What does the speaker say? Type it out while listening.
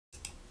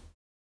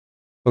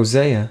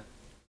Hosea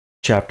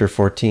chapter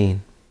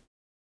 14.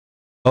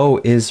 O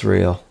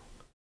Israel,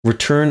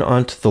 return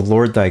unto the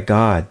Lord thy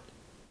God,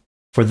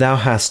 for thou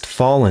hast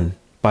fallen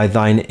by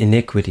thine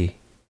iniquity.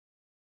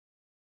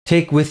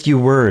 Take with you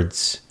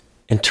words,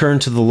 and turn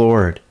to the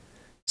Lord.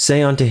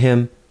 Say unto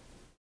him,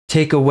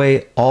 Take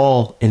away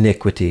all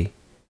iniquity,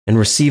 and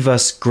receive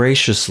us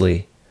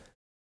graciously.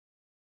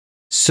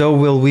 So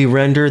will we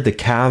render the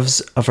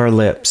calves of our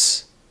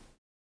lips.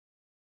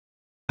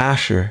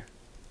 Asher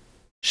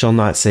shall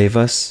not save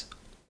us.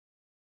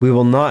 We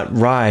will not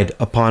ride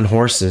upon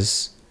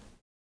horses,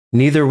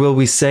 neither will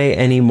we say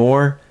any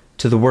more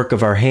to the work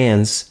of our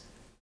hands,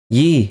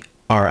 Ye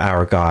are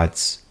our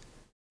gods,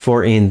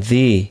 for in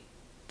thee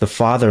the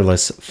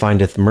fatherless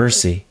findeth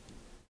mercy.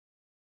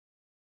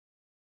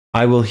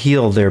 I will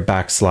heal their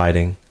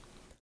backsliding.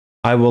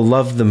 I will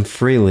love them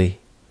freely,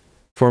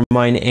 for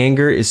mine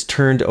anger is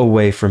turned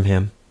away from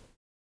him.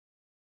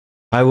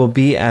 I will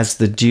be as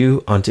the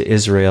dew unto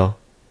Israel.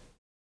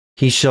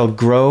 He shall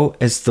grow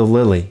as the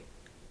lily,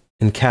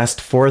 and cast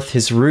forth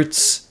his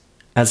roots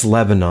as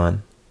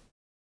Lebanon.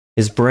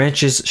 His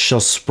branches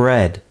shall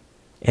spread,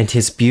 and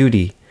his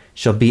beauty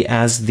shall be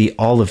as the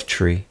olive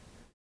tree,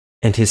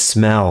 and his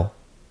smell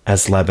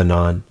as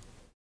Lebanon.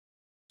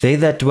 They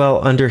that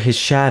dwell under his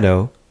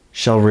shadow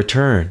shall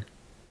return.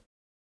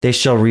 They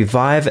shall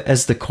revive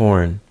as the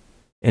corn,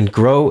 and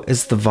grow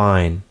as the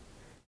vine.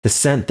 The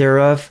scent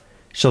thereof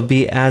shall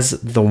be as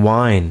the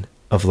wine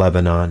of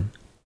Lebanon.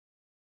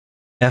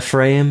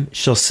 Ephraim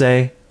shall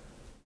say,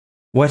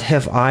 What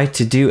have I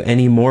to do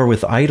any more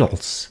with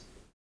idols?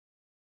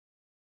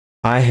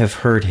 I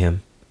have heard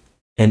him,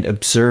 and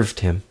observed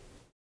him.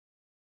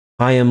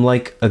 I am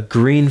like a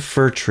green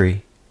fir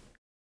tree.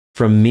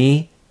 From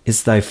me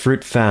is thy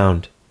fruit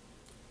found.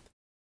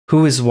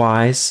 Who is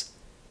wise,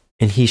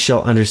 and he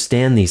shall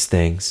understand these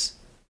things?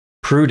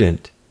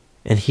 Prudent,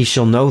 and he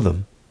shall know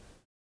them.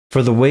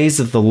 For the ways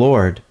of the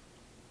Lord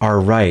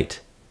are right,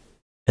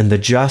 and the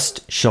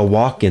just shall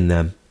walk in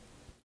them,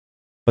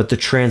 but the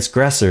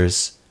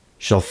transgressors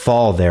shall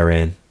fall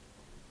therein.